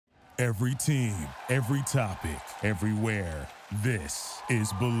Every team, every topic, everywhere. This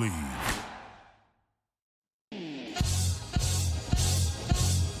is Believe.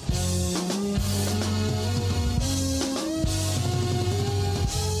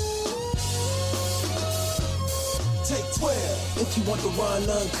 Take 12 if you want the run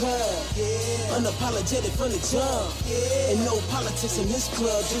uncut. Yeah. Unapologetic from the jump. Yeah. And no politics in this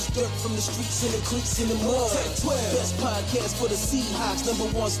club. Just dirt from the streets and the creeks in the mud. Take 12. Best podcast for the Seahawks.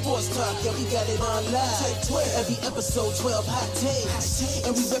 #1 sports talk. Yeah, we got it on live. Take 12. Every episode 12 hot takes.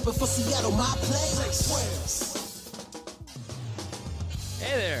 And we reppin' for Seattle, my place. Take 12.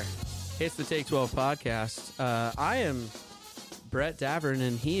 Hey there. It's the Take 12 podcast. I am Brett Davern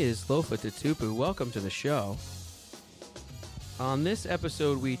and he is Lofa Tutupu. Welcome to the show. On this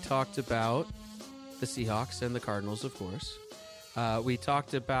episode, we talked about the Seahawks and the Cardinals, of course. We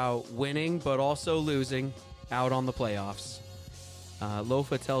talked about winning, but also losing out on the playoffs.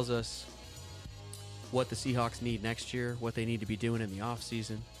 Lofa tells us what the Seahawks need next year, what they need to be doing in the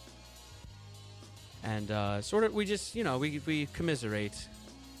offseason. And we just, we commiserate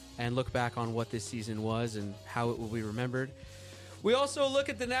and look back on what this season was and how it will be remembered. We also look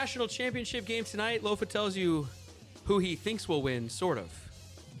at the national championship game tonight. Lofa tells you who he thinks will win, sort of.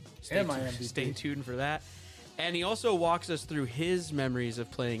 Stay tuned for that. And he also walks us through his memories of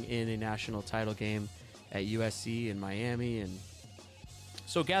playing in a national title game at USC in Miami. And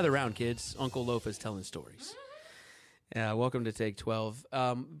so gather around, kids. Uncle Lofa's telling stories. Welcome to Take 12.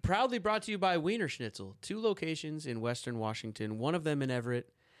 Proudly brought to you by Wiener Schnitzel. 2 locations in Western Washington, one of them in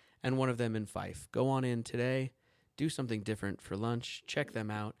Everett and one of them in Fife. Go on in today. Do something different for lunch. Check them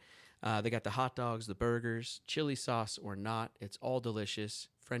out. They got the hot dogs, the burgers, chili sauce or not. It's all delicious.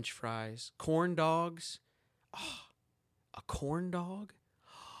 French fries, corn dogs. Oh, a corn dog?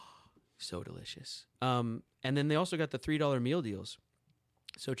 Oh, so delicious. And then they also got the $3 meal deals.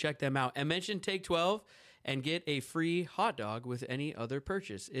 So check them out. And mention Take 12 and get a free hot dog with any other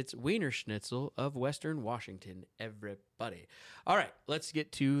purchase. It's Wiener Schnitzel of Western Washington, everybody. All right, let's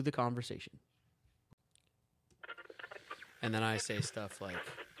get to the conversation. And then I say stuff like,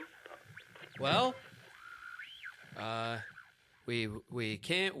 well, we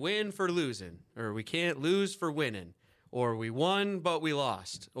can't win for losing, or we can't lose for winning, or we won but we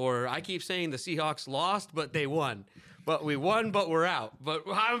lost, or I keep saying the Seahawks lost but they won, but we won but we're out. But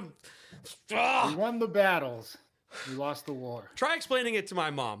we won the battles. We lost the war. Try explaining it to my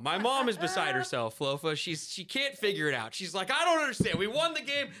mom. My mom is beside herself, Lofa. She can't figure it out. She's like, I don't understand. We won the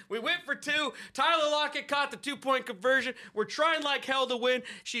game. We went for 2. Tyler Lockett caught the 2-point conversion. We're trying like hell to win.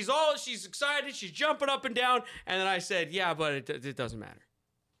 She's excited. She's jumping up and down. And then I said, yeah, but it doesn't matter.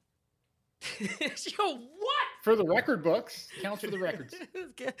 She goes, what? For the record books. Counts for the records.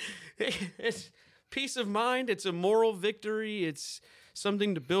 It's peace of mind. It's a moral victory. It's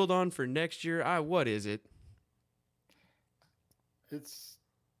something to build on for next year. What is it? It's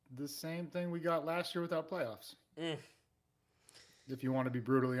the same thing we got last year without playoffs. If you want to be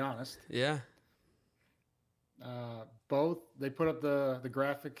brutally honest. Yeah. Both, they put up the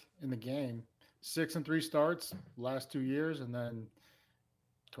graphic in the game. 6-3 starts last 2 years, and then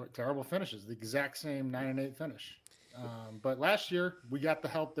terrible finishes. The exact same 9-8 finish. But last year, we got the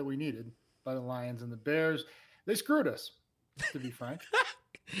help that we needed by the Lions and the Bears. They screwed us, to be frank.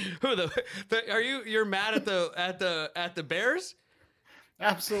 Who you're mad at the Bears?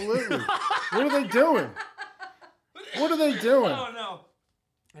 Absolutely. What are they doing? What are they doing? Oh, no.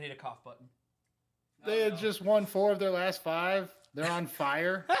 I need a cough button. They had just won 4 of their last 5. They're on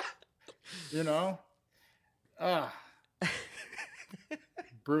fire.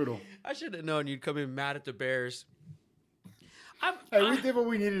 Brutal. I should have known you'd come in mad at the Bears. We did what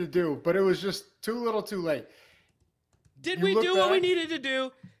we needed to do, but it was just too little too late. Did we do what we needed to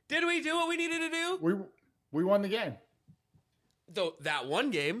do? Did we do what we needed to do? We won the game. Though that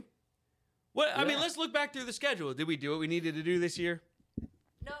one game. What? Yeah. I mean, let's look back through the schedule. Did we do what we needed to do this year?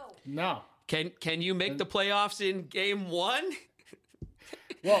 No. Can you make the playoffs in game 1?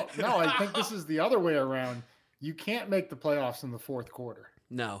 Well, no, I think this is the other way around. You can't make the playoffs in the fourth quarter.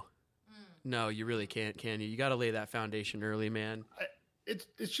 No. No, you really can't, can you? You got to lay that foundation early, man. It's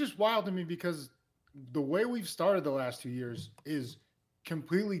just wild to me because the way we've started the last 2 years is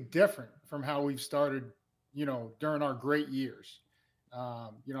completely different from how we've started, during our great years.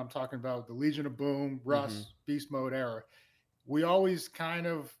 I'm talking about the Legion of Boom, Russ, Beast Mode era. We always kind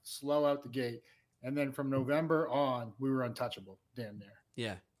of slow out the gate. And then from November on, we were untouchable, damn near.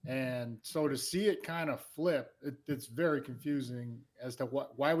 Yeah. And so to see it kind of flip, it's very confusing as to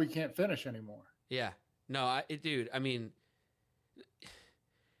why we can't finish anymore. Yeah. No, dude, I mean,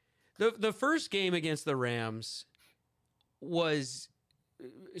 the first game against the Rams was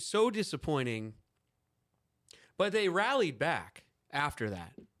so disappointing. But they rallied back after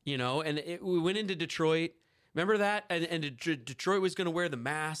that, and we went into Detroit. Remember that? And Detroit was going to wear the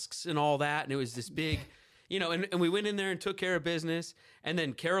masks and all that. And it was this big, and we went in there and took care of business. And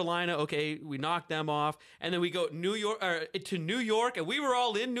then Carolina, okay, we knocked them off. And then we go to New York. And we were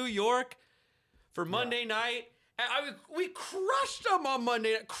all in New York for Monday night. And we crushed them on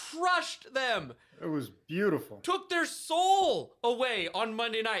Monday night. Crushed them. It was beautiful. Took their soul away on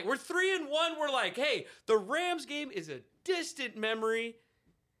Monday night. We're 3-1. We're like, hey, the Rams game is a distant memory.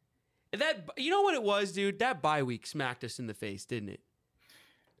 That, you know what it was, dude? That bye week smacked us in the face, didn't it?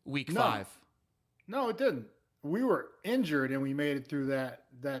 Week 5. No, it didn't. We were injured and we made it through that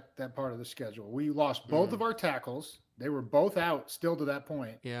part of the schedule. We lost both of our tackles. They were both out still to that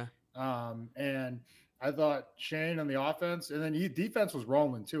point. Yeah. And I thought Shane on the offense, and then defense was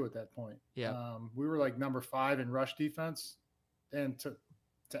rolling too at that point. Yeah. We were like number 5 in rush defense, and to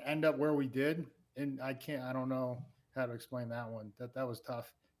end up where we did, and I don't know how to explain that one. That was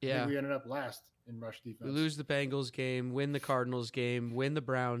tough. Yeah. We ended up last in rush defense. We lose the Bengals game, win the Cardinals game, win the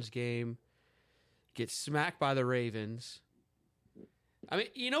Browns game, get smacked by the Ravens. I mean,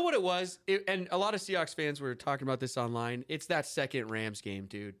 you know what it was? And a lot of Seahawks fans were talking about this online. It's that second Rams game,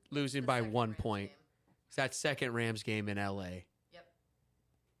 dude. Losing by 1 point. Game. It's that second Rams game in L.A. Yep.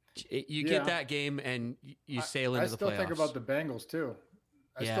 You get that game and you sail into the playoffs. I still think about the Bengals, too.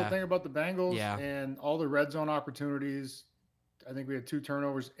 I still think about the Bengals and all the red zone opportunities. I think we had 2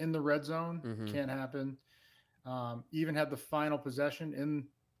 turnovers in the red zone. Mm-hmm. Can't happen. Even had the final possession in,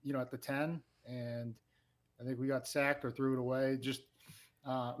 at the 10, and I think we got sacked or threw it away.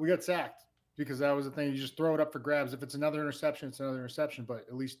 We got sacked because that was the thing. You just throw it up for grabs. If it's another interception, it's another interception, but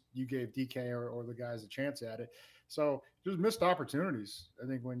at least you gave DK or the guys a chance at it. So just missed opportunities, I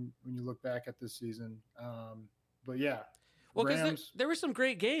think, when you look back at this season. But yeah. Well, because there were some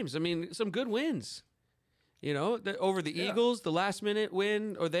great games. I mean, some good wins. Over the Eagles, the last minute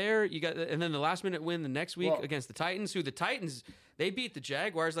win, and then the last minute win the next week against the Titans. Who the Titans, they beat the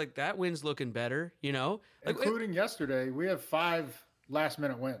Jaguars. Like, that win's looking better. Including yesterday, we have 5 last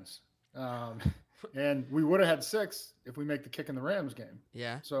minute wins, and we would have had 6 if we make the kick in the Rams game.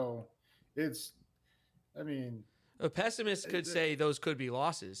 Yeah. So a pessimist could say those could be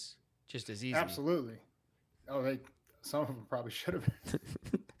losses just as easy. Absolutely. Some of them probably should have been.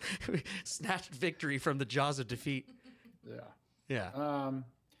 Snatched victory from the jaws of defeat. Yeah. And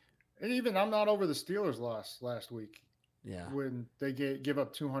even I'm not over the Steelers loss last week. Yeah. When they give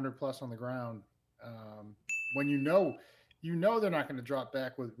up 200 plus on the ground, when you know they're not going to drop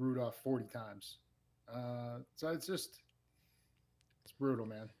back with Rudolph 40 times. So it's brutal,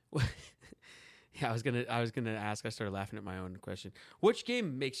 man. Yeah, I was gonna ask. I started laughing at my own question. Which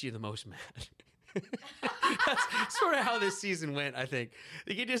game makes you the most mad? That's sort of how this season went, I think.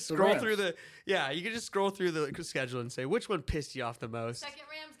 You can just scroll through the schedule and say which one pissed you off the most. Second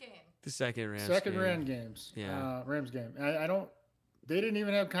Rams game. The second Rams. Second Rams games. Yeah. Rams game. They didn't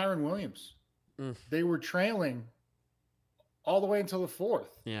even have Kyron Williams. Mm. They were trailing all the way until the 4th.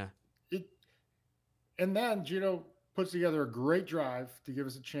 Yeah. And then Gino puts together a great drive to give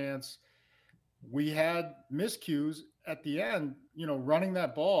us a chance. We had miscues at the end, running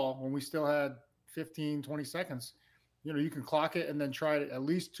that ball when we still had 15, 20 seconds. You can clock it and then try at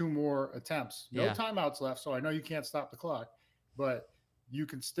least 2 more attempts. No timeouts left, so I know you can't stop the clock, but you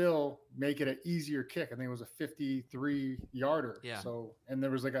can still make it an easier kick. I think it was a 53-yarder. Yeah. So, and there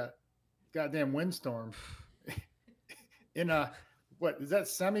was like a goddamn windstorm in a, what is that,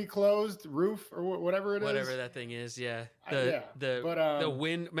 semi-closed roof or whatever it is? Whatever that thing is, yeah. The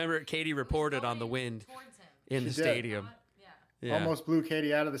wind. Remember, Katie reported on the wind in the stadium. Yeah. Almost blew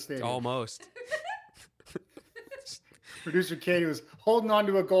Katie out of the stadium. Almost. Producer Katie was holding on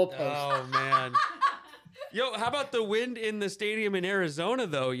to a goalpost. Oh, man. Yo, how about the wind in the stadium in Arizona,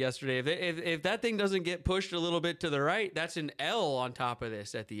 though, yesterday? If that thing doesn't get pushed a little bit to the right, that's an L on top of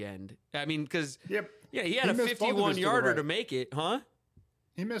this at the end. I mean, because he had a 51-yarder to make it, huh?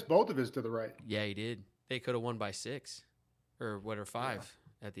 He missed both of his to the right. Yeah, he did. They could have won by 6 or 5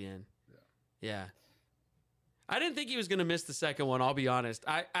 at the end. Yeah. I didn't think he was going to miss the second one, I'll be honest.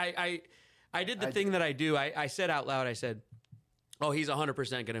 I did the thing that I do. I said out loud, I said, oh, he's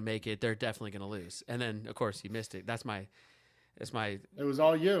 100% going to make it. They're definitely going to lose. And then, of course, he missed it. That's my. It was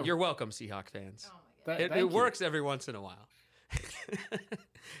all you. You're welcome, Seahawk fans. Oh my God. It works every once in a while.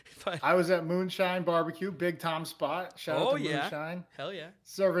 But, I was at Moonshine Barbecue, Big Tom spot. Shout out to Moonshine. Hell yeah.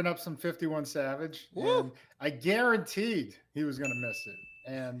 Serving up some 51 Savage. Woo. And I guaranteed he was going to miss it.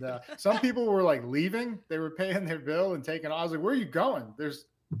 And some people were like leaving. They were paying their bill and taking off. I was like, where are you going?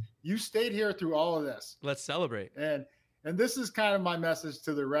 You stayed here through all of this. Let's celebrate. And and this is kind of my message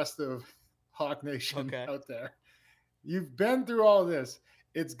to the rest of Hawk Nation out there. You've been through all this.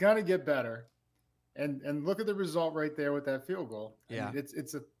 It's going to get better. And look at the result right there with that field goal. Yeah. I mean,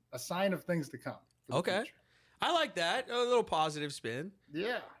 it's a sign of things to come. Okay. Future. I like that. A little positive spin.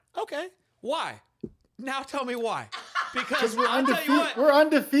 Yeah. Okay. Why? Now tell me why. Because we're we're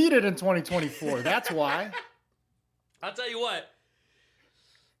undefeated in 2024. That's why. I'll tell you what.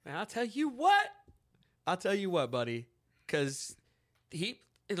 Man, I'll tell you what, buddy. Because he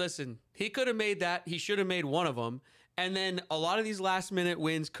could have made that. He should have made one of them. And then a lot of these last minute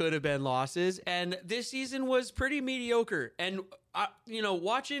wins could have been losses. And this season was pretty mediocre. And,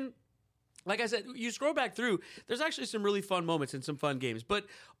 watching, like I said, you scroll back through, there's actually some really fun moments and some fun games. But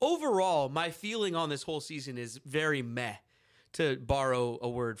overall, my feeling on this whole season is very meh, to borrow a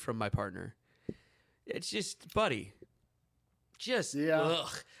word from my partner. It's just, buddy. Just, ugh.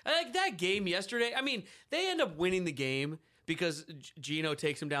 Like that game yesterday, I mean, they end up winning the game because Gino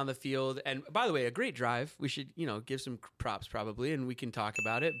takes him down the field. And by the way, a great drive. We should, give some props probably, and we can talk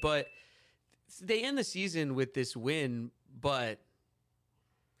about it. But they end the season with this win, but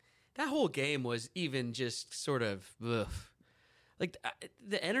that whole game was even just sort of, ugh. Like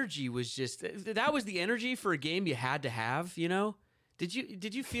the energy was just, that was the energy for a game you had to have, Did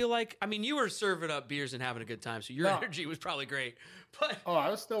you feel like, I mean, you were serving up beers and having a good time, so your energy was probably great. But I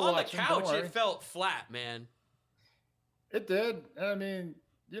was still on watching. The couch, it felt flat, man. It did. I mean,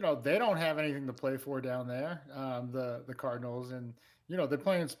 they don't have anything to play for down there, the Cardinals, and they're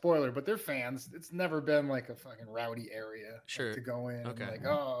playing spoiler, but they're fans. It's never been like a fucking rowdy area to go in. Okay. And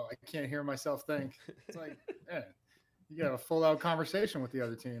I can't hear myself think. It's like, you got a full out conversation with the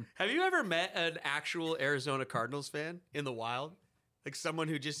other team. Have you ever met an actual Arizona Cardinals fan in the wild? Like someone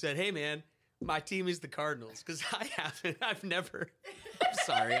who just said, "Hey, man, my team is the Cardinals." Because I haven't. I've never. I'm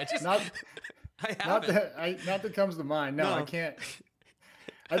sorry. I haven't. Not that comes to mind. No, I can't.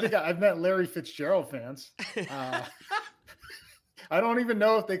 I think I've met Larry Fitzgerald fans. I don't even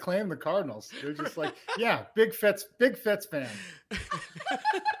know if they claim the Cardinals. They're just like, yeah, big Fitz fan.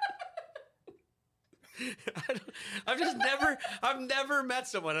 I've never met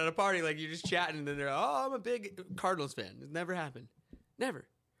someone at a party like you're just chatting and then they're, I'm a big Cardinals fan. It's never happened. Never.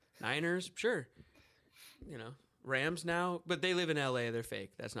 Niners, sure. Rams now, but they live in LA. They're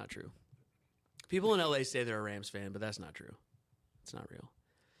fake. That's not true. People in LA say they're a Rams fan, but that's not true. It's not real.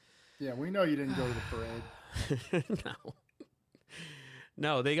 Yeah, we know you didn't go to the parade.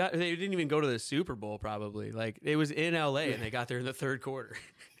 No, they didn't even go to the Super Bowl probably. Like it was in LA and they got there in the third quarter.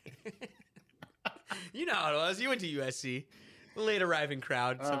 You know how it was. You went to USC. Late arriving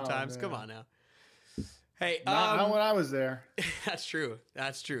crowd sometimes. Come on now. Hey, not when I was there. That's true.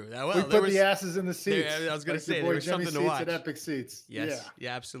 We put the asses in the seats. I was going to say, there was Jimmy something to watch. At Epic Seats. Yes,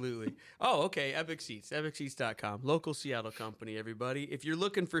 yeah, absolutely. Oh, okay, Epic Seats, epicseats.com. Local Seattle company, everybody. If you're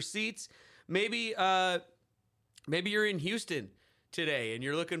looking for seats, maybe you're in Houston today and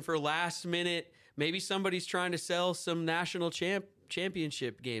you're looking for last minute, maybe somebody's trying to sell some national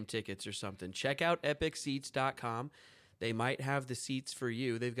championship game tickets or something. Check out epicseats.com. They might have the seats for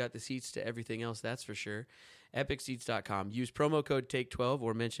you. They've got the seats to everything else, that's for sure. epicseats.com. Use promo code TAKE12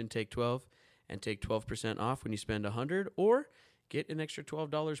 or mention TAKE12 and take 12% off when you spend $100, or get an extra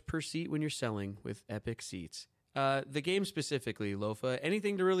 $12 per seat when you're selling with Epic Seats. The game specifically, Lofa,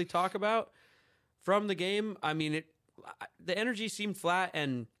 anything to really talk about from the game? I mean, the energy seemed flat,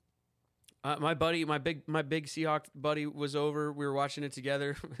 and my big Seahawk buddy was over. We were watching it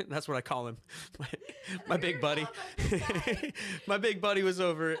together. That's what I call him. My big buddy. My big buddy was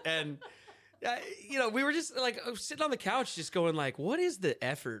over, and we were just like sitting on the couch, just going like, "What is the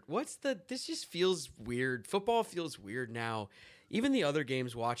effort? This just feels weird. Football feels weird now. Even the other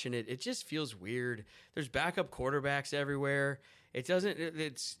games, watching it just feels weird. There's backup quarterbacks everywhere. It doesn't.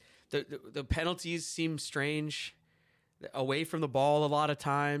 It's the penalties seem strange. Away from the ball a lot of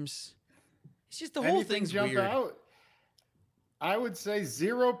times." It's just the whole thing's jump weird. Out? I would say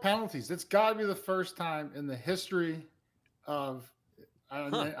 0 penalties. It's got to be the first time in the history of.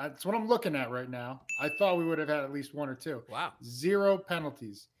 That's what I'm looking at right now. I thought we would have had at least 1 or 2. Wow, 0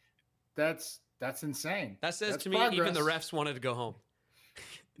 penalties. That's insane. That says that's to me progress. even the refs wanted to go home.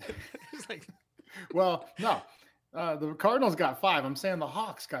 It's like, well, no. The Cardinals got 5. I'm saying the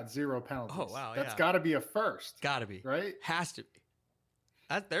Hawks got 0 penalties. Oh wow, that's got to be a first. Got to be, right? Has to be.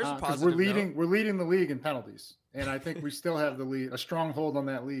 There's a Because positive. we're leading the league in penalties, and I think we still have the lead, a stronghold on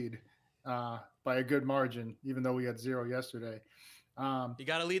that lead, by a good margin, even though we had 0 yesterday. You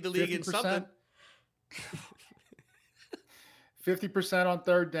got to lead the league 50%, in something. 50% on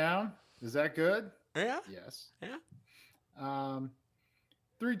third down. Is that good? Yeah. Yes. Yeah.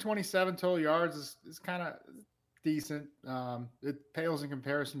 327 total yards is kind of decent. It pales in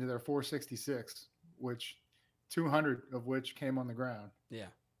comparison to their 466, which 200 of which came on the ground. Yeah.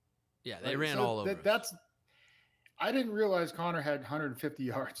 Yeah, they Right? ran So all over us. That's. I didn't realize Connor had 150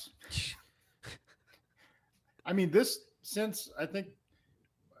 yards. I mean, since I think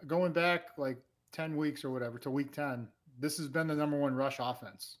going back like 10 weeks or whatever to week 10, this has been the number one rush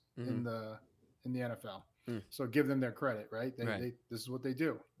offense in the NFL. So give them their credit, right? This is what they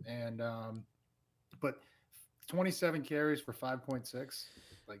do. And but 27 carries for 5.6,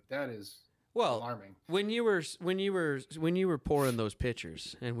 like that is alarming. When you were pouring those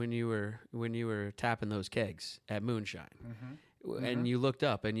pitchers and when you were tapping those kegs at Moonshine, and you looked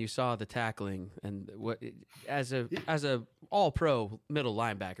up and you saw the tackling and what as a all pro middle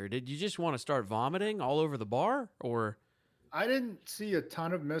linebacker, did you just want to start vomiting all over the bar? Or I didn't see a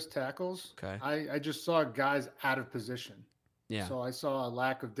ton of missed tackles. Okay. I just saw guys out of position. Yeah. So I saw a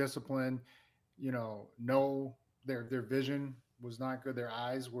lack of discipline. Their vision was not good. Their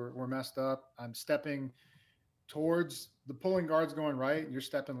eyes were messed up. I'm stepping towards the pulling guard's going right, and you're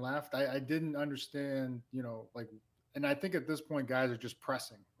stepping left. I didn't understand, and I think at this point guys are just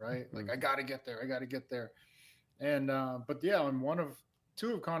pressing, right? Like I got to get there. And but yeah, on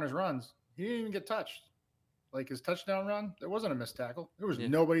two of Connor's runs, he didn't even get touched. Like his touchdown run, there wasn't a missed tackle. There was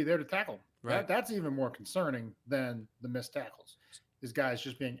nobody there to tackle. Right. That's even more concerning than the missed tackles. Is guys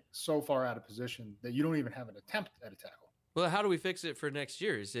just being so far out of position that you don't even have an attempt at a tackle. Well, how do we fix it for next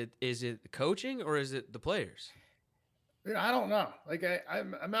year? Is it the coaching or is it the players? I don't know. Like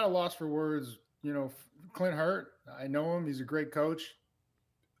I'm at a loss for words. Clint Hurt, I know him. He's a great coach.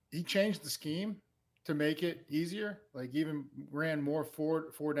 He changed the scheme to make it easier. Like even ran more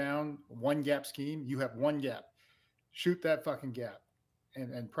four down, one gap scheme. You have one gap, shoot that fucking gap,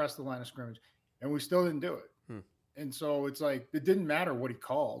 and press the line of scrimmage. And we still didn't do it. And so it's like it didn't matter what he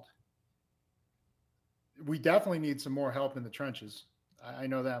called. We definitely need some more help in the trenches. I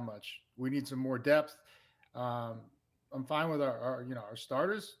know that much. We need some more depth. I'm fine with our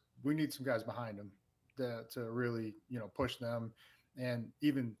starters. We need some guys behind them to really push them. And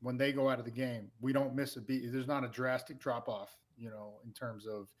even when they go out of the game, we don't miss a beat. There's not a drastic drop off, in terms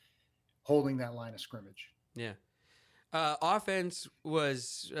of holding that line of scrimmage. Yeah. Offense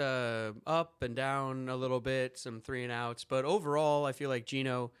was up and down a little bit, some 3 and outs, but overall, I feel like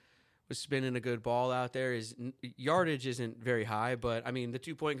Gino was spinning a good ball out there. His yardage isn't very high, but I mean the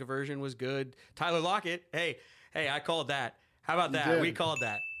 2-point conversion was good. Tyler Lockett, hey, I called that. How about that? We called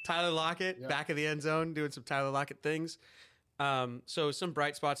that. Tyler Lockett, back of the end zone, doing some Tyler Lockett things. So some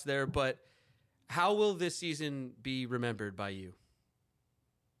bright spots there, but how will this season be remembered by you?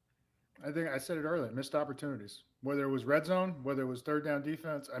 I think I said it earlier, missed opportunities, whether it was red zone, whether it was third down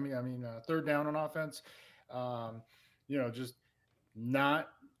defense. Third down on offense, just not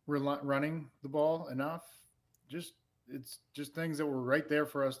running the ball enough. It's just things that were right there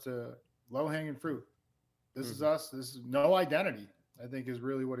for us to low hanging fruit. This is us. This is no identity, I think, is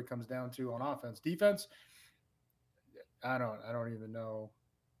really what it comes down to on offense. Defense, I don't even know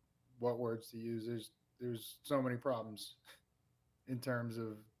what words to use. There's so many problems in terms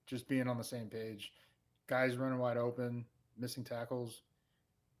of just being on the same page. Guys running wide open, missing tackles,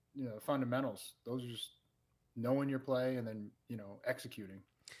 fundamentals. Those are just knowing your play and then, executing.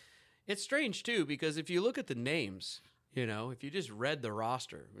 It's strange too, because if you look at the names, if you just read the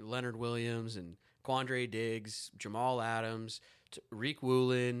roster, Leonard Williams and Quandre Diggs, Jamal Adams, Reek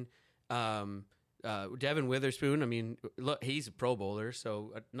Woolen, Devin Witherspoon. I mean, look, he's a Pro Bowler,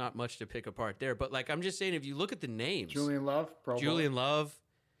 so not much to pick apart there. But I'm just saying, if you look at the names, Julian Love,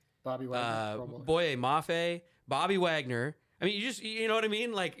 Bobby Wagner, Boye Mafe, Bobby Wagner. I mean, you know what I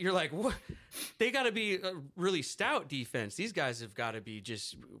mean? Like, you're like, what? They got to be a really stout defense. These guys have got to be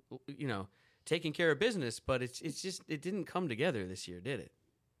just, taking care of business. But it's just, it didn't come together this year, did it?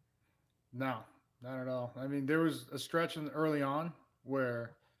 No, not at all. I mean, there was a stretch early on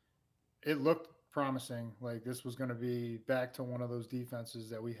where it looked promising. Like this was going to be back to one of those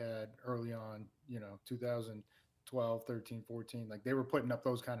defenses that we had early on, 2012, 13, 14. Like they were putting up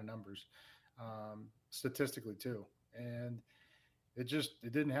those kind of numbers statistically too. And it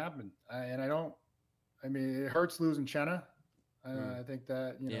didn't happen. It hurts losing Chenna. I think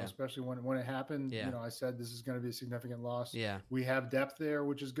that, especially when it happened, I said this is going to be a significant loss. Yeah. We have depth there,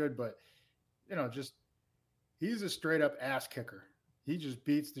 which is good, but he's a straight up ass kicker. He just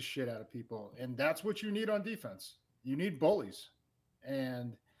beats the shit out of people. And that's what you need on defense. You need bullies.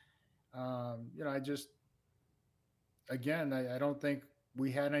 And, I don't think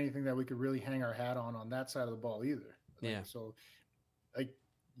we had anything that we could really hang our hat on that side of the ball either. So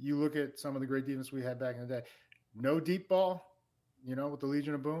you look at some of the great defense we had back in the day, no deep ball, with the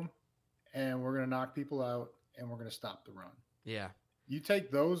Legion of Boom, and we're going to knock people out and we're going to stop the run. Yeah. You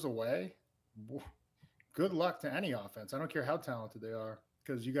take those away, good luck to any offense. I don't care how talented they are,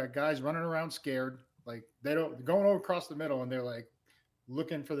 because you got guys running around scared, like they don't going over across the middle, and they're like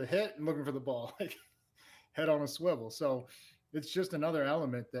looking for the hit and looking for the ball, like head on a swivel. So it's just another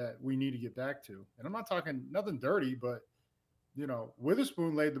element that we need to get back to. And I'm not talking nothing dirty, but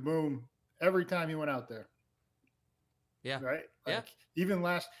Witherspoon laid the boom every time he went out there. Yeah. Right. Yeah. Even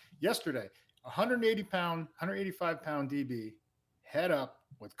yesterday, 185 pound DB head up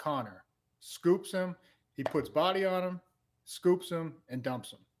with Connor, scoops him. He puts body on him, scoops him, and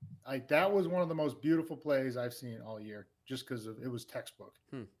dumps him. Like, that was one of the most beautiful plays I've seen all year, just because it was textbook.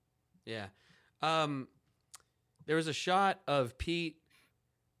 Yeah. There was a shot of Pete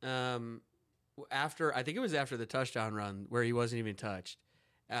after the touchdown run where he wasn't even touched,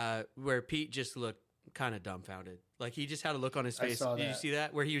 where Pete just looked kind of dumbfounded. Like, he just had a look on his face. Did you see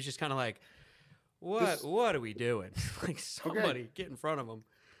that? Where he was just kind of like, what are we doing? Like, somebody get in front of him.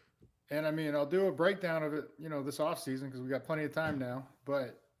 And I mean, I'll do a breakdown of it, this offseason, because we got plenty of time now.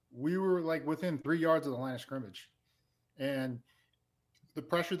 But we were like within 3 yards of the line of scrimmage. And the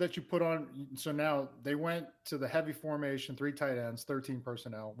pressure that you put on, so now they went to the heavy formation, 3 tight ends, 13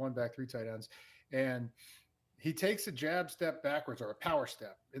 personnel, 1 back, 3 tight ends. And he takes a jab step backwards, or a power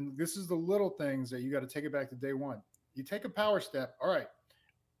step. And this is the little things that you got to take it back to day one. You take a power step. All right,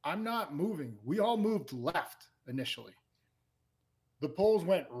 I'm not moving. We all moved left initially. The poles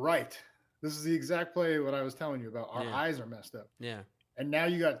went right. This is the exact play what I was telling you about. Our eyes are messed up. Yeah. And now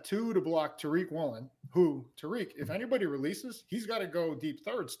you got 2 to block Tariq Woolen, who Tariq, if anybody releases, he's got to go deep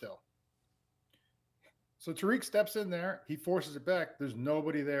third still. So Tariq steps in there. He forces it back. There's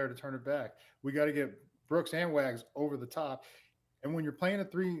nobody there to turn it back. We got to get Brooks and Wags over the top. And when you're playing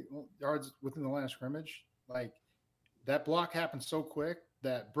at 3 yards within the line of scrimmage, like, that block happened so quick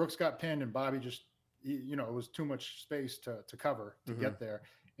that Brooks got pinned and Bobby just, it was too much space to cover to get there.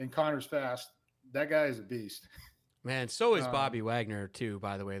 And Connor's fast. That guy is a beast. Man, so is Bobby Wagner too,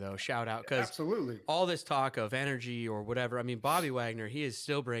 by the way, though. Shout out. Because absolutely. All this talk of energy or whatever, I mean, Bobby Wagner, he is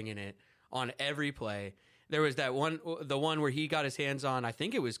still bringing it on every play. There was the one where he got his hands on, I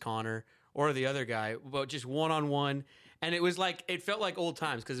think it was Connor or the other guy, but just one-on-one. And it was like, it felt like old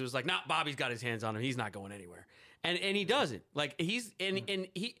times, because it was like, Bobby's got his hands on him. He's not going anywhere. And he doesn't. Like, he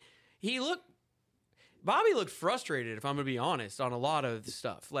looked, Bobby looked frustrated, if I'm going to be honest, on a lot of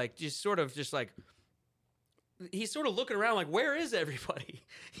stuff. Like, he's sort of looking around like, where is everybody?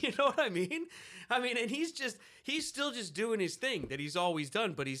 You know what I mean? And he's still just doing his thing that he's always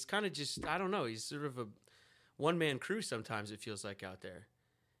done, but he's kind of just, I don't know, he's sort of a one-man crew sometimes, it feels like, out there.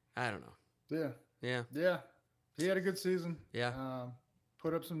 I don't know. Yeah. He had a good season. Yeah.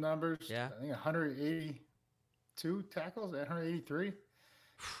 Put up some numbers. Yeah. I think 182 tackles, 183.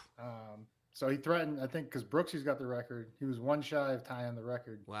 So he threatened, I think, because Brooksy's got the record. He was 1 shy of tying the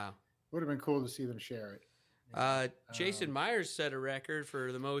record. Wow. Would have been cool to see them share it. Jason Myers set a record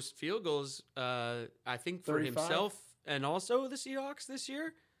for the most field goals, I think, for 35? himself and also the Seahawks this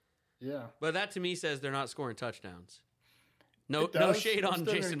year. Yeah. But that to me says they're not scoring touchdowns. No shade on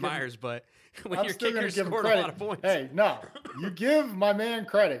Jason Myers, but when your kicker scored a lot of points. Hey, no, you give my man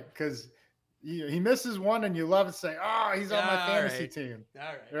credit, because he misses one and you love to say, he's on my fantasy team.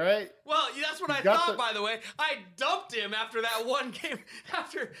 All right. Well, that's what I thought, by the way. I dumped him after that one game.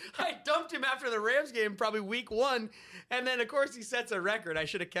 I dumped him after the Rams game, probably week 1. And then, of course, he sets a record. I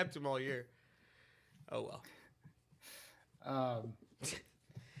should have kept him all year. Oh, well.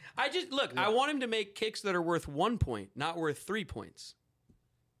 I want him to make kicks that are worth 1 point, not worth 3 points.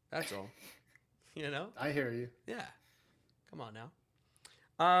 That's all. I hear you. Yeah. Come on now.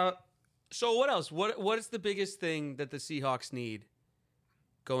 So what else? What is the biggest thing that the Seahawks need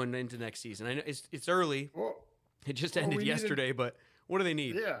going into next season? I know it's early. Well, it just ended yesterday, but what do they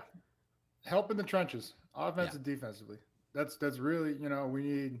need? Yeah. Help in the trenches, offensive and defensively. That's really, we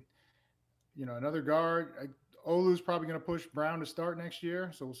need, another guard. Olu's probably going to push Brown to start next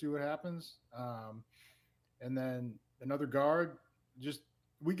year, so we'll see what happens. And then another guard.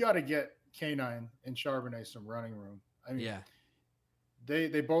 We got to get K9 and Charbonnet some running room.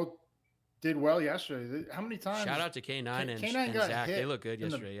 They both did well yesterday. How many times? Shout out to K9 and Zach. They look good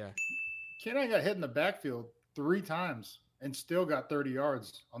yesterday, K9 got hit in the backfield 3 times and still got 30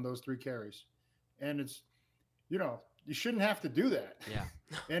 yards on those 3 carries. And it's, you shouldn't have to do that. Yeah.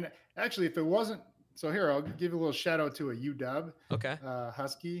 And actually, if it wasn't, so here, I'll give you a little shout out to a UW. Okay.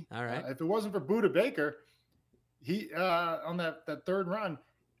 Husky. All right. If it wasn't for Buda Baker, he on that third run,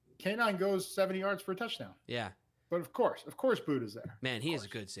 K9 goes 70 yards for a touchdown. Yeah. But of course Buda's there. Man, he is a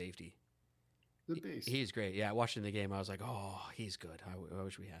good safety. The beast. He's great. Yeah, watching the game, I was like, oh, he's good. I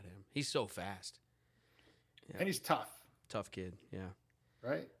wish we had him. He's so fast. And he's tough, Tough kid. Yeah.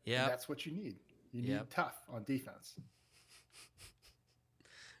 right? Yeah. And that's what you need. You need Yep. tough on defense.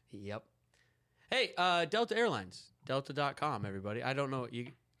 Yep. Hey, Delta Airlines, delta.com, everybody. I don't know.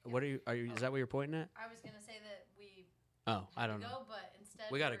 What is that what you're pointing at? I was gonna say that we Oh, I have don't to know. go, but instead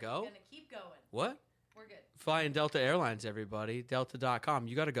We gotta we're go? Gonna keep going. What? We're good. Flying Delta Airlines, everybody. Delta.com.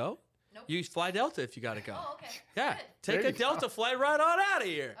 You got to go? Nope. You fly Delta if you got to go. Oh, okay. Yeah. Good. Take There a you Delta go. flight right on out of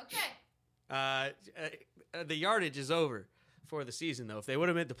here. Okay. The yardage is over for the season, though. If they would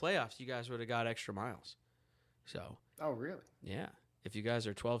have made the playoffs, you guys would have got extra miles. So, Oh, really? yeah. If you guys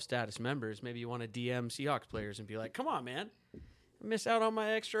are 12 status members, maybe you want to DM Seahawks players and be like, come on, man. I miss out on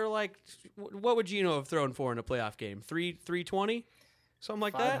my extra, like, what would Gino have thrown for in a playoff game? 320? Something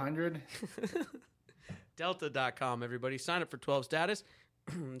like that? 500? Delta.com, everybody. Sign up for 12 status.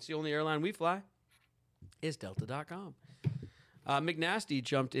 It's the only airline we fly. Is Delta.com. McNasty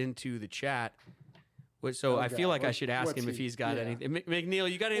jumped into the chat. So I feel like I should ask him if he's got anything.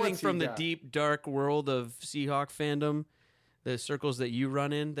 McNeil, you got anything from the deep, dark world of Seahawk fandom, the circles that you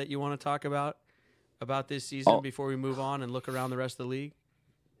run in that you want to talk about this season before we move on and look around the rest of the league?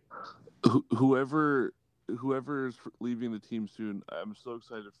 Whoever is leaving the team soon, I'm so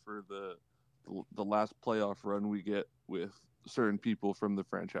excited for the last playoff run we get with certain people from the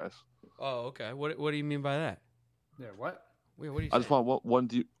franchise. Oh, okay. What do you mean by that? Yeah, what? Wait, what do you I just want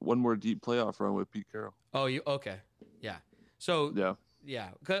one more deep playoff run with Pete Carroll. Oh, you okay? Yeah. So yeah.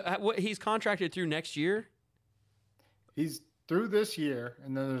 He's contracted through next year. He's through this year,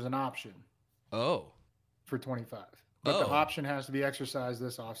 and then there's an option Oh, for 25. But the option has to be exercised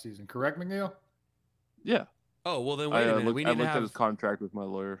this offseason. Correct, McNeil? Yeah. Oh, well then wait a minute. I We need to looked have at his contract with my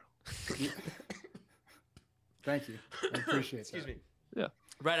lawyer. Thank you. I appreciate Excuse that. me. Yeah.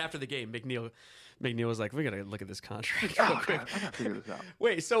 Right after the game, McNeil was like, "We gotta look at this contract Oh, real God, quick." I gotta figure this out.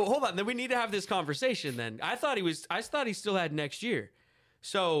 Wait, so hold on. Then we need to have this conversation. Then I thought he still had next year.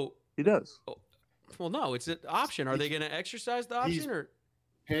 So He does. well, no, it's an option. Are they going to exercise the He's option or?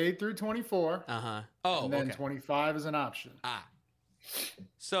 paid through 24, Oh, and then okay. 25 is an option. Ah.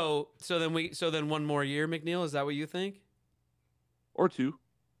 So then one more year, McNeil. Is that what you think? Or two.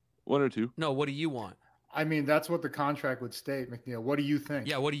 One or two. No. What do you want? I mean, that's what the contract would state, McNeil. What do you think?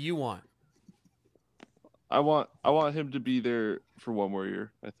 Yeah. What do you want? I want him to be there for one more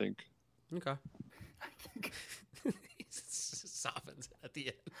year, I think. Okay. He softens at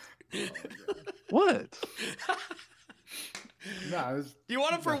the end. What? No, Do you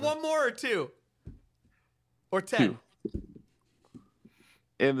want him for one more or two? Or 10? Two.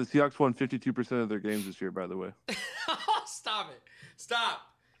 And the Seahawks won 52% of their games this year, by the way. Stop it. Stop.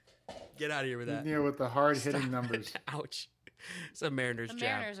 Get out of here with that. McNeil with the hard-hitting Stop numbers. it. Ouch. It's a Mariners The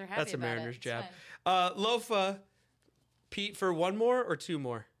jab. Mariners are happy That's a about it. Mariners It's jab. fine. Lofa, Pete for one more or two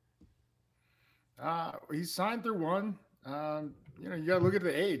more? He's signed through one. You got to look at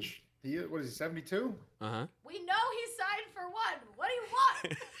the age. What is he, 72? Uh-huh. We know he's signed for one. What do you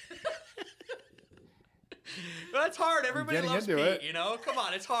want? That's hard. Everybody getting loves into Pete, it. you know? Come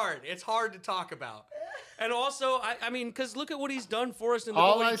on, it's hard. It's hard to talk about. And also, I mean, because look at what he's done for us and look at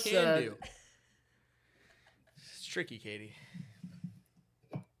All what I he can said- do. It's tricky, Katie.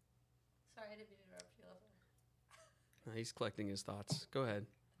 Sorry, I didn't mean to interrupt you. Lofa. No, he's collecting his thoughts. Go ahead.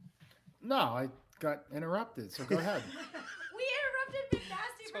 No, I got interrupted, so go ahead. We interrupted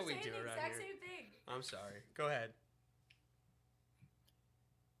McNasty what for we saying do the around exact here. same thing. I'm sorry. Go ahead.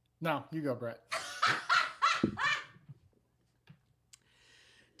 No, you go, Brett.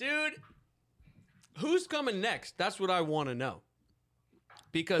 Dude, who's coming next? That's what I want to know.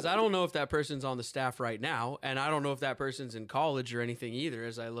 Because I don't know if that person's on the staff right now, and I don't know if that person's in college or anything either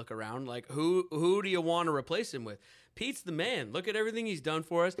as I look around. Like, who do you want to replace him with? Pete's the man. Look at everything he's done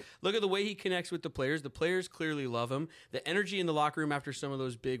for us. Look at the way he connects with the players. The players clearly love him. The energy in the locker room after some of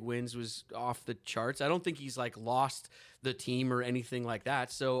those big wins was off the charts. I don't think he's, like, lost the team or anything like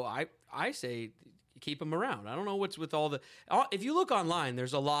that. So I say keep him around. I don't know what's with all the – if you look online,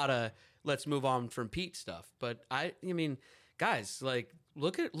 there's a lot of let's move on from Pete stuff. But, I mean, guys, like –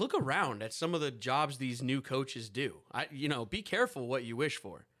 Look around at some of the jobs these new coaches do. Be careful what you wish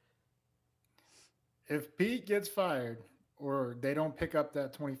for. If Pete gets fired or they don't pick up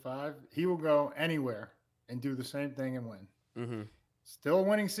that 25, he will go anywhere and do the same thing and win. Mm-hmm. Still a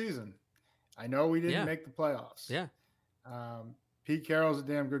winning season. I know we didn't make the playoffs. Yeah. Pete Carroll's a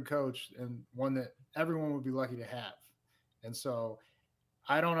damn good coach and one that everyone would be lucky to have. And so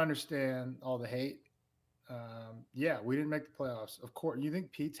I don't understand all the hate. We didn't make the playoffs. Of course, you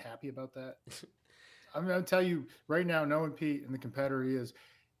think Pete's happy about that? I'm going to tell you right now, knowing Pete and the competitor he is,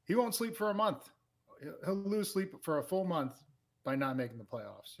 he won't sleep for a month. He'll lose sleep for a full month by not making the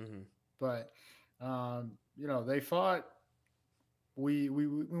playoffs. Mm-hmm. But, they fought. We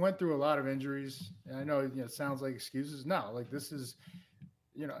went through a lot of injuries, and I know it sounds like excuses. No, like this is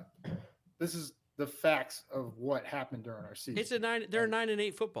the facts of what happened during our season. They're a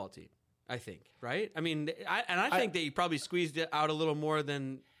 9-8 football team, I think, right? I mean, I think they probably squeezed it out a little more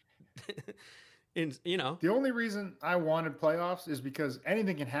than, The only reason I wanted playoffs is because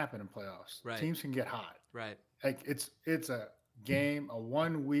anything can happen in playoffs. Right. Teams can get hot. Right. Like it's a game, a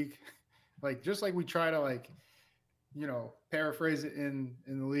 1 week, like just like we try to paraphrase it in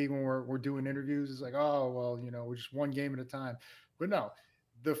the league when we're doing interviews. It's like, oh well, we're just one game at a time. But no,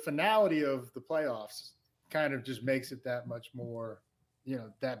 the finality of the playoffs kind of just makes it that much more,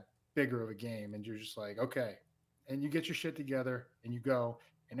 that bigger of a game. And you're just like, okay, and you get your shit together and you go,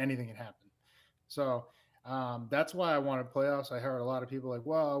 and anything can happen. So that's why I wanted playoffs. I heard a lot of people like,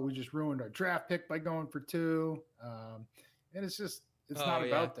 well, we just ruined our draft pick by going for 2. And it's not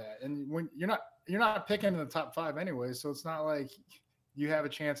about that. And when you're not picking in the top 5 anyways, so it's not like you have a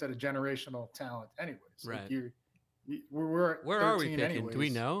chance at a generational talent anyways. Right. Like where are we picking? Anyways. Do we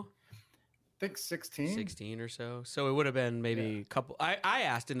know? I think 16. 16 or so. So it would have been maybe a couple. I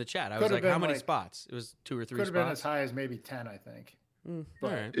asked in the chat. I was like, how many spots? It was 2 or 3 spots. Could have been as high as maybe 10, I think. All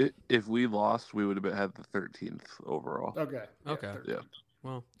right. If we lost, we would have had the 13th overall. Okay. Yeah.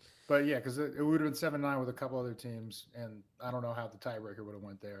 Well. But yeah, because it would have been 7-9 with a couple other teams, and I don't know how the tiebreaker would have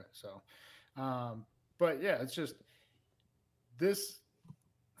went there. So, but yeah, it's just this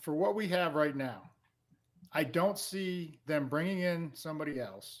for what we have right now. I don't see them bringing in somebody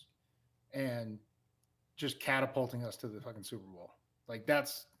else and just catapulting us to the fucking Super Bowl. Like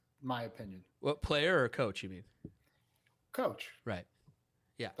that's my opinion. What, player or coach? You mean? Coach. Right.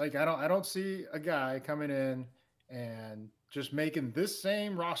 Yeah. Like I don't see a guy coming in and just making this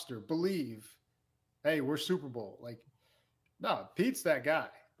same roster believe, hey, we're Super Bowl. Like, no, Pete's that guy.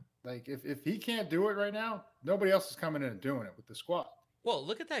 Like, if he can't do it right now, nobody else is coming in and doing it with the squad. Well,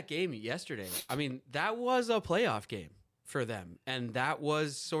 look at that game yesterday. I mean, that was a playoff game for them, and that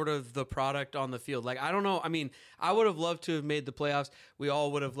was sort of the product on the field. Like, I don't know. I mean, I would have loved to have made the playoffs. We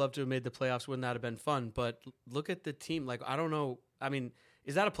all would have loved to have made the playoffs. Wouldn't that have been fun? But look at the team. Like, I don't know. I mean,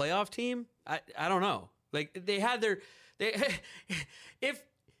 is that a playoff team? I don't know. Like, they had their...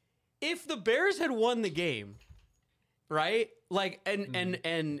 if the Bears had won the game, right? Like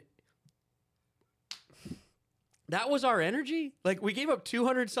and that was our energy. Like we gave up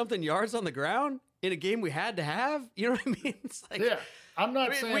 200 something yards on the ground in a game we had to have. You know what I mean? It's like I'm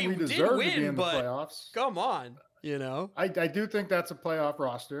not saying we deserve to be in the playoffs. Come on, I do think that's a playoff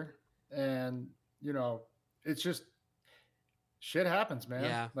roster, and it's just shit happens, man.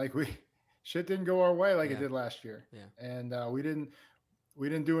 Yeah. Like shit didn't go our way like it did last year. Yeah. And we didn't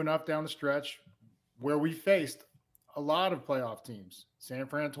do enough down the stretch where we faced a lot of playoff teams. San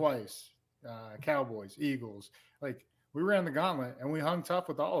Fran twice, Cowboys, Eagles. Like we ran the gauntlet and we hung tough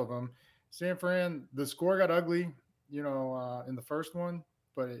with all of them. San Fran, the score got ugly, in the first one,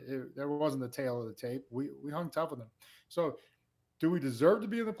 but there wasn't the tail of the tape. We hung tough with them. So do we deserve to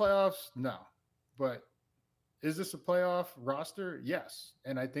be in the playoffs? No. But is this a playoff roster? Yes.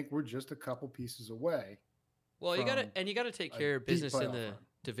 And I think we're just a couple pieces away. Well, you got to take care of business in the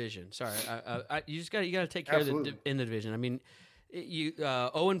division. Sorry. You got to take care of in the division. I mean, you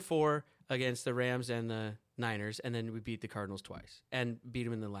 0-4 against the Rams and the Niners, and then we beat the Cardinals twice and beat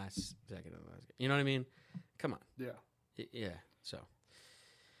them in the last second of the last game. You know what I mean? Come on. Yeah. Yeah. So,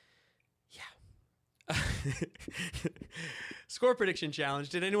 yeah. Score prediction challenge.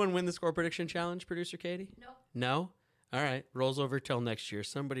 Did anyone win the score prediction challenge, Producer Katie? No. No? All right. Rolls over till next year.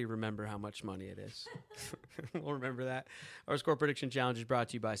 Somebody remember how much money it is. We'll remember that. Our score prediction challenge is brought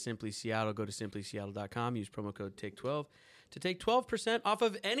to you by Simply Seattle. Go to simplyseattle.com. Use promo code TAKE12 to take 12% off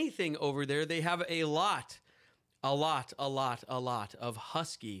of anything over there. They have a lot of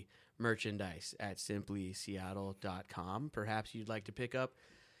Husky merchandise at simplyseattle.com. Perhaps you'd like to pick up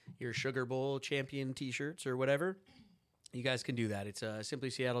your Sugar Bowl champion t-shirts or whatever. You guys can do that. It's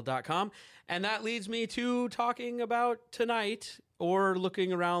simplyseattle.com. And that leads me to talking about tonight or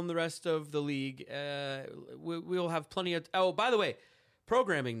looking around the rest of the league. We'll have plenty of... Oh, by the way,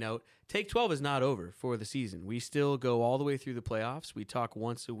 programming note, Take 12 is not over for the season. We still go all the way through the playoffs. We talk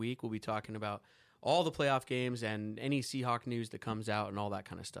once a week. We'll be talking about all the playoff games and any Seahawk news that comes out and all that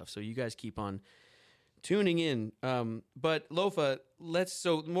kind of stuff. So you guys keep on tuning in. But Lofa,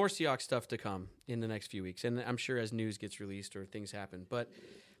 so more Seahawks stuff to come in the next few weeks. And I'm sure as news gets released or things happen. But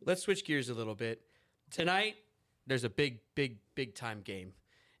let's switch gears a little bit. Tonight, there's a big time game.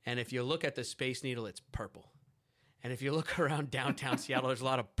 And if you look at the Space Needle, it's purple. And if you look around downtown Seattle, there's a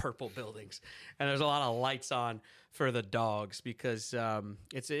lot of purple buildings and there's a lot of lights on for the Dawgs because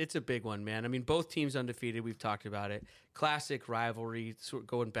it's a big one, man. I mean, both teams undefeated. We've talked about it. Classic rivalry, sort of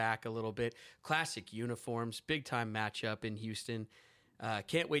going back a little bit. Classic uniforms, big time matchup in Houston.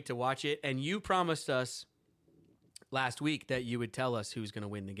 Can't wait to watch it. And you promised us last week that you would tell us who's going to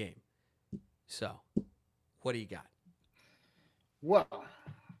win the game. So, what do you got? Well,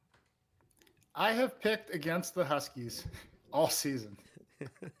 I have picked against the Huskies all season.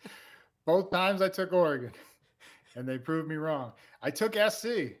 Both times I took Oregon, and they proved me wrong. I took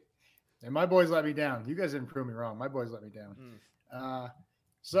SC, and my boys let me down. You guys didn't prove me wrong. My boys let me down.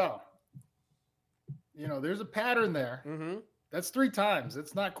 So, there's a pattern there. Mm-hmm. That's 3 times.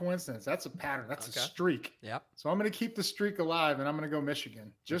 It's not coincidence. That's a pattern. That's a streak. Yep. So I'm going to keep the streak alive, and I'm going to go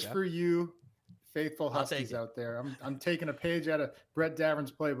Michigan. Just for you, faithful Huskies out there. I'm taking a page out of Brett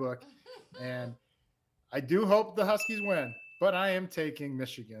Davern's playbook, and I do hope the Huskies win, but I am taking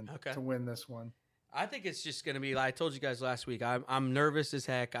Michigan to win this one. I think it's just going to be, I told you guys last week, I'm nervous as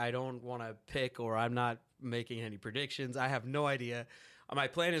heck. I don't want to pick, or I'm not making any predictions. I have no idea. My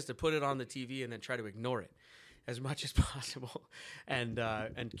plan is to put it on the TV and then try to ignore it as much as possible and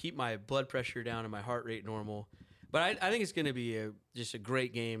keep my blood pressure down and my heart rate normal. But I think it's going to be just a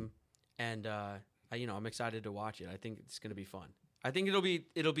great game, and I'm excited to watch it. I think it's going to be fun. I think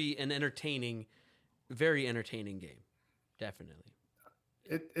it'll be an entertaining, very entertaining game, definitely.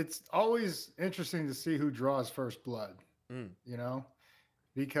 It's always interesting to see who draws first blood,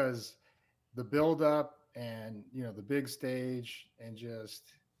 because the build up and the big stage and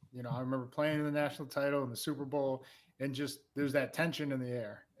just I remember playing in the national title and the Super Bowl, and just there's that tension in the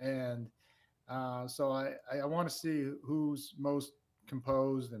air, and so I want to see who's most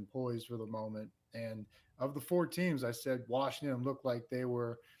composed and poised for the moment. And of the 4 teams, I said Washington looked like they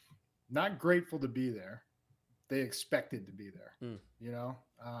were not grateful to be there. They expected to be there,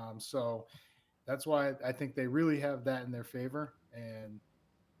 so that's why I think they really have that in their favor. And,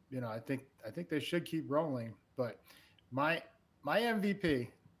 I think they should keep rolling, but my MVP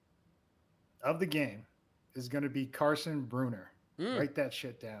of the game is going to be Carson Bruner. Write that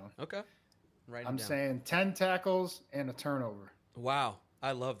shit down. Okay. I'm saying 10 tackles and a turnover. Wow.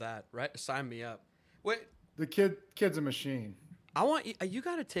 I love that. Right. Sign me up. Wait, the kid's a machine. I want you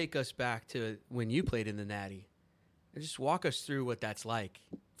got to take us back to when you played in the Natty. And just walk us through what that's like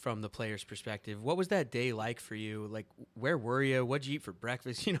from the player's perspective. What was that day like for you? Like, where were you? What'd you eat for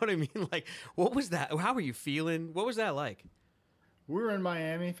breakfast? You know what I mean? Like, what was that? How were you feeling? What was that like? We were in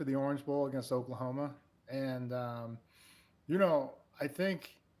Miami for the Orange Bowl against Oklahoma. And, I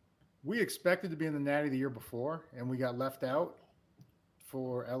think we expected to be in the Natty the year before, and we got left out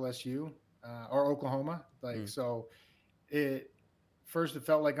for LSU or Oklahoma. So it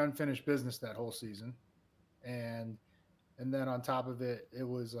felt like unfinished business that whole season. And then on top of it, it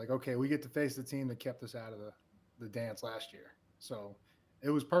was like, okay, we get to face the team that kept us out of the dance last year. So it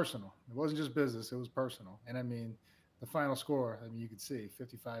was personal. It wasn't just business. It was personal. And I mean, the final score, you could see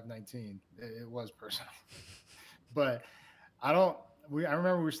 55-19. It was personal. But I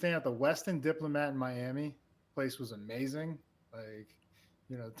remember we were staying at the Westin Diplomat in Miami. Place was amazing.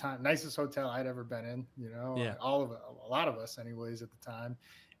 Nicest hotel I'd ever been in, a lot of us anyways at the time.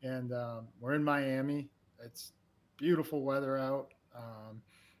 And we're in Miami. It's beautiful weather out.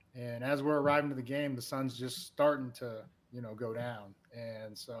 And as we're arriving to the game, the sun's just starting to, go down.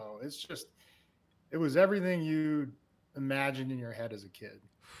 And so it was everything you imagined in your head as a kid.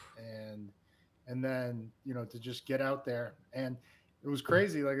 And then, to just get out there. And it was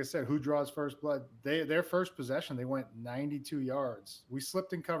crazy. Like I said, who draws first blood? Their first possession, they went 92 yards. We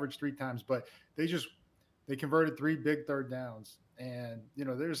slipped in coverage 3 times, but they converted 3 big third downs. And,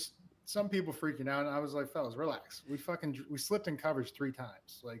 there's some people freaking out. And I was like, fellas, relax. We slipped in coverage 3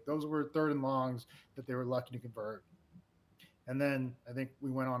 times. Like, those were 3rd and longs that they were lucky to convert. And then I think we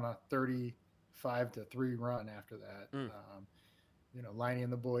went on a 35-3 run after that. Liney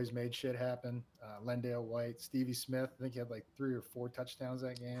and the boys made shit happen. Lendale White, Stevie Smith, I think he had like 3 or 4 touchdowns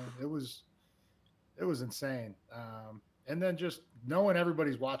that game. It was insane. And then just knowing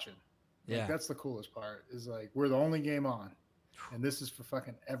everybody's watching. Yeah. That's the coolest part, is like, we're the only game on, and this is for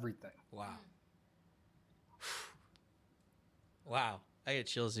fucking everything. Wow. Wow. I get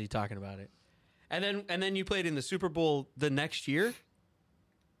chills as you talking about it. And then you played in the Super Bowl the next year?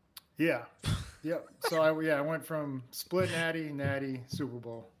 Yeah. Yep. So I went from split natty, Super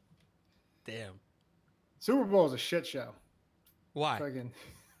Bowl. Damn. Super Bowl is a shit show. Why? Fucking,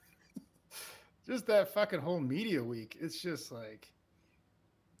 just that fucking whole media week. It's just like,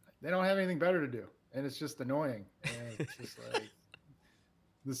 they don't have anything better to do, and it's just annoying. And it's just like,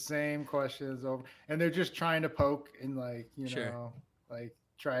 The same questions over, and they're just trying to poke and Sure. like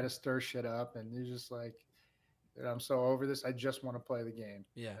try to stir shit up, and you're just like, "Dude, I'm so over this. I just want to play the game.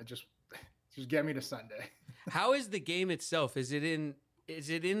 Yeah. I just get me to Sunday." How is the game itself? Is it in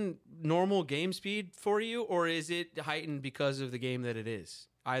normal game speed for you, or is it heightened because of the game that it is?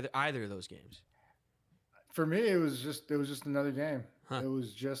 Either of those games. For me, it was just another game. Huh. It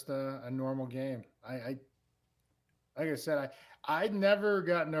was just a normal game. I like I said, I never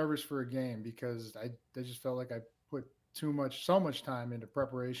got nervous for a game because I just felt like I put so much time into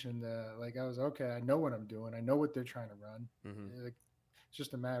preparation that like I was okay. I know what I'm doing. I know what they're trying to run. Mm-hmm. Like, it's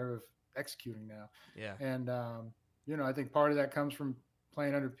just a matter of executing now. Yeah. And I think part of that comes from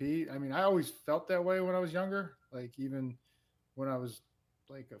playing under Pete. I mean, I always felt that way when I was younger. Like even when I was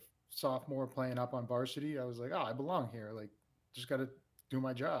like a sophomore playing up on varsity, I was like, oh, I belong here. Like, just got to do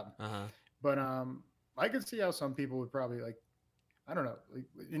my job. Uh-huh. But I could see how some people would probably like, I don't know, like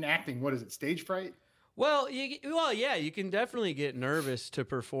in acting, what is it, stage fright? Well, yeah, you can definitely get nervous to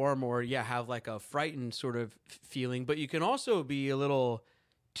perform or have like a frightened sort of feeling, but you can also be a little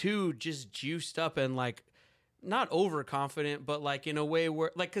too just juiced up and like not overconfident, but like in a way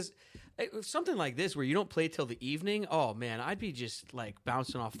where like cuz something like this where you don't play till the evening, oh man, I'd be just like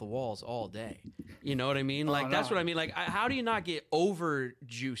bouncing off the walls all day. You know what I mean? Like that's what I mean. Like how do you not get over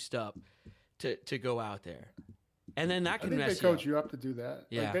juiced up to go out there? And then that can I think mess they coach you up to do that.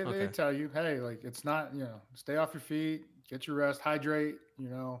 Yeah, like they tell you, hey, like it's not, stay off your feet, get your rest, hydrate,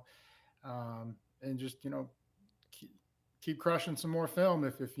 and just keep crushing some more film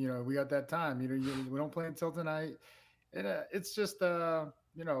if we got that time. We don't play until tonight, and it's just they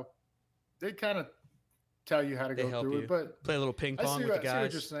kind of tell you how to go through it, but play a little ping pong with the guys. I see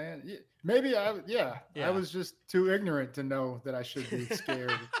what you're saying. Maybe I was just too ignorant to know that I should be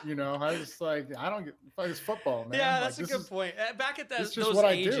scared. I was like, I don't get it's football, man. Yeah, like, that's a good point. Back at those what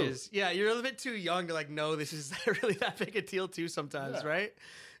ages, you're a little bit too young to like know this is really that big a deal too. Sometimes, right?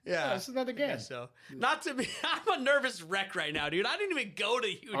 Yeah, it's another game. So, not to be, I'm a nervous wreck right now, dude. I didn't even go to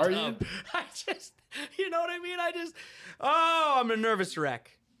UW. Are you? I just, you know what I mean? I'm a nervous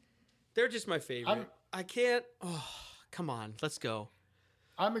wreck. They're just my favorite. I can't. Oh, come on, let's go.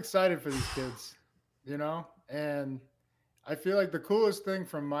 I'm excited for these kids, and I feel like the coolest thing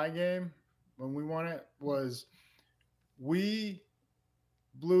from my game when we won it was we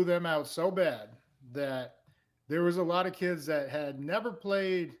blew them out so bad that there was a lot of kids that had never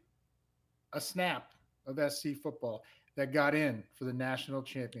played a snap of SC football that got in for the national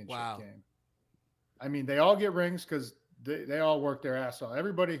championship game. I mean, they all get rings because they all worked their ass off.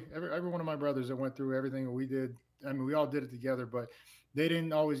 Every one of my brothers that went through everything that we did, I mean, we all did it together, but they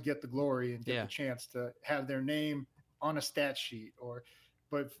didn't always get the glory and get the chance to have their name on a stat sheet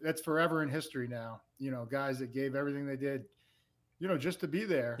but that's forever in history now. Guys that gave everything they did, just to be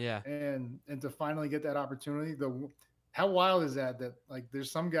there and to finally get that opportunity. How wild is that like there's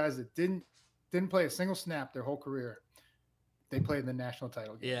some guys that didn't play a single snap their whole career. They played in the national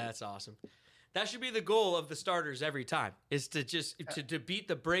title game. Yeah, that's awesome. That should be the goal of the starters every time is to just to beat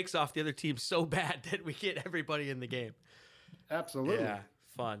the brakes off the other team so bad that we get everybody in the game. Absolutely. Yeah,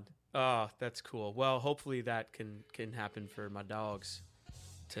 fun. Oh, that's cool. Well, hopefully that can happen for my Dogs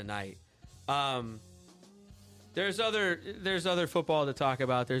tonight. There's other football to talk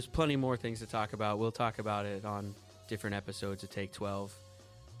about. There's plenty more things to talk about. We'll talk about it on different episodes of Take 12.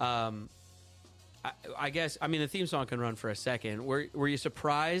 I guess, the theme song can run for a second. Were you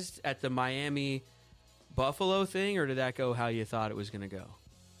surprised at the Miami Buffalo thing, or did that go how you thought it was going to go?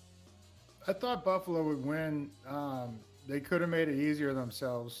 I thought Buffalo would win. They could have made it easier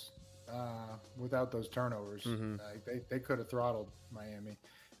themselves without those turnovers. Mm-hmm. They could have throttled Miami.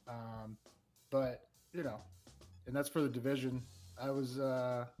 But, and that's for the division. I was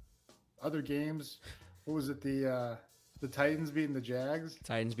other games. What was it? The Titans beating the Jags?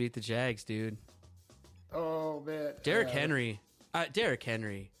 Titans beat the Jags, dude. Oh, man. Derrick Henry.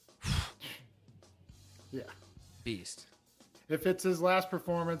 Yeah. Beast. If it's his last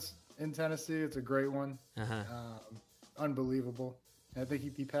performance in Tennessee, it's a great one. Uh-huh. Unbelievable. And I think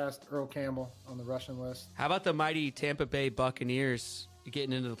he passed Earl Campbell on the rushing list. How about the mighty Tampa Bay Buccaneers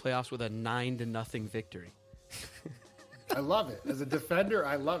getting into the playoffs with a 9-0 victory? I love it. As a defender,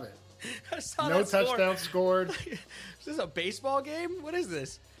 I love it. I saw no that score. touchdown scored. Is this a baseball game? What is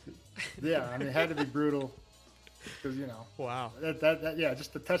this? Yeah, it had to be brutal because Wow. That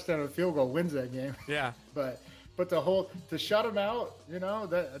just the touchdown and the field goal wins that game. Yeah. But to shut him out,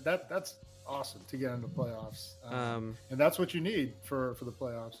 that's awesome to get into the playoffs. And that's what you need for the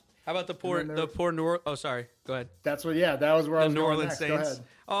playoffs. How about the poor New Orleans? Oh, sorry. Go ahead. That was where I was New going Orleans next. Saints. Go ahead.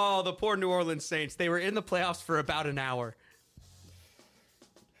 Oh, the poor New Orleans Saints. They were in the playoffs for about an hour.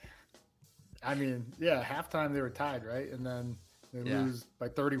 I mean, yeah, halftime they were tied, right? And then they lose by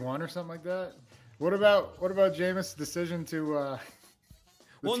 31 or something like that. What about Jameis' decision to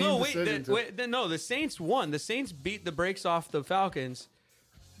the Saints won. The Saints beat the brakes off the Falcons.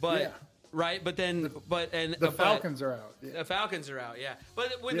 But right, but the Falcons are out. Yeah. The Falcons are out, yeah.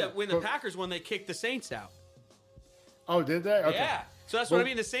 But when the Packers won, they kicked the Saints out. Oh, did they? Okay. Yeah. So that's what I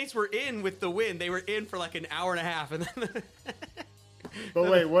mean. The Saints were in with the win. They were in for like an hour and a half, and then. But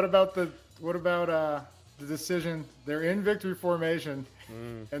wait, what about the decision? They're in victory formation,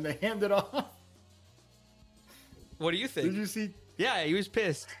 and they hand it off. What do you think? Did you see? Yeah, he was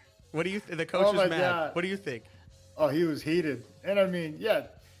pissed. What do you? The coach was mad. God. What do you think? Oh, he was heated. And I mean, yeah,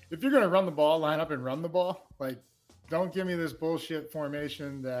 if you're gonna run the ball, line up and run the ball. Like, don't give me this bullshit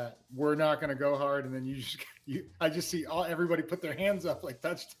formation that we're not gonna go hard, and then I just see everybody put their hands up like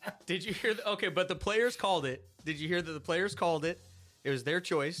touchdown. Did you hear? Okay, but the players called it. Did you hear that the players called it? It was their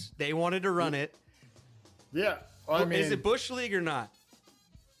choice. They wanted to run it. Yeah. Well, I mean, is it Bush League or not?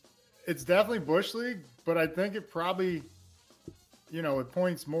 It's definitely Bush League, but I think it probably, it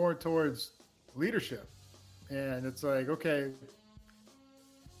points more towards leadership. And it's like, okay,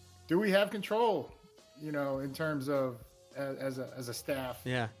 do we have control, in terms of as a staff?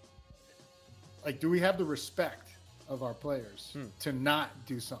 Yeah. Like, do we have the respect of our players to not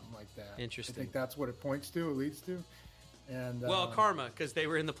do something like that? Interesting. I think that's what it points to, it leads to. And karma, because they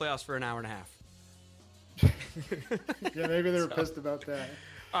were in the playoffs for an hour and a half. Yeah, maybe they were pissed about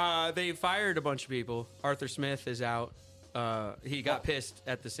that. They fired a bunch of people. Arthur Smith is out. He got pissed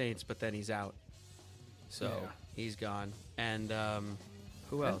at the Saints, but then he's out. So he's gone. And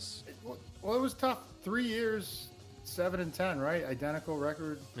who else? Well, it was tough. 3 years, 7-10, right? Identical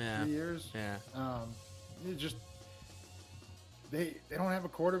record. 3 years. Yeah. They don't have a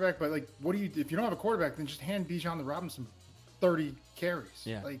quarterback, but like, what do you? If you don't have a quarterback, then just hand Bijan Robinson 30 carries.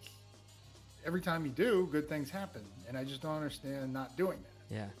 Yeah. Like, every time you do, good things happen, and I just don't understand not doing that.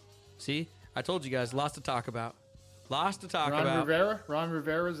 Yeah. See, I told you guys, lots to talk about. Ron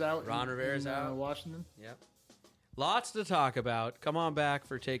Rivera's out. Rivera's out. Washington. Yep. Lots to talk about. Come on back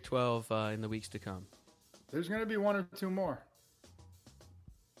for Take 12 in the weeks to come. There's going to be one or two more.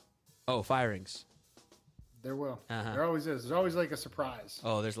 Oh, firings. There will. There always is. There's always like a surprise.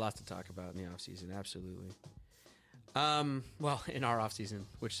 Oh, there's lots to talk about in the offseason. Absolutely. Well, in our offseason,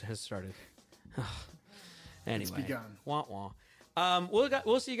 which has started. Anyway. It's begun. Wah, wah.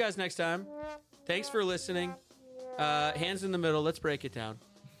 We'll see you guys next time. Thanks for listening. Hands in the middle. Let's break it down.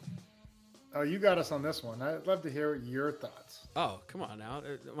 Oh, you got us on this one. I'd love to hear your thoughts. Oh, come on now.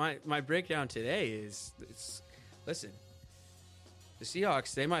 My breakdown today is, listen, the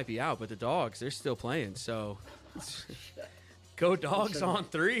Seahawks, they might be out, but the Dawgs, they're still playing. So go Dawgs on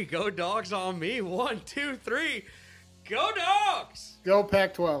 3. Go Dawgs on me. 1, 2, 3. Go Dawgs! Go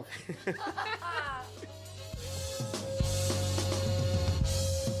Pac-12.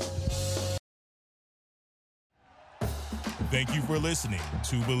 Thank you for listening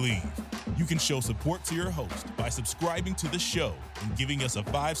to Believe. You can show support to your host by subscribing to the show and giving us a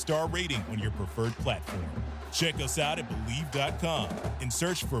 5-star rating on your preferred platform. Check us out at Believe.com and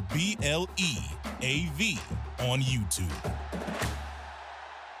search for BLEAV on YouTube.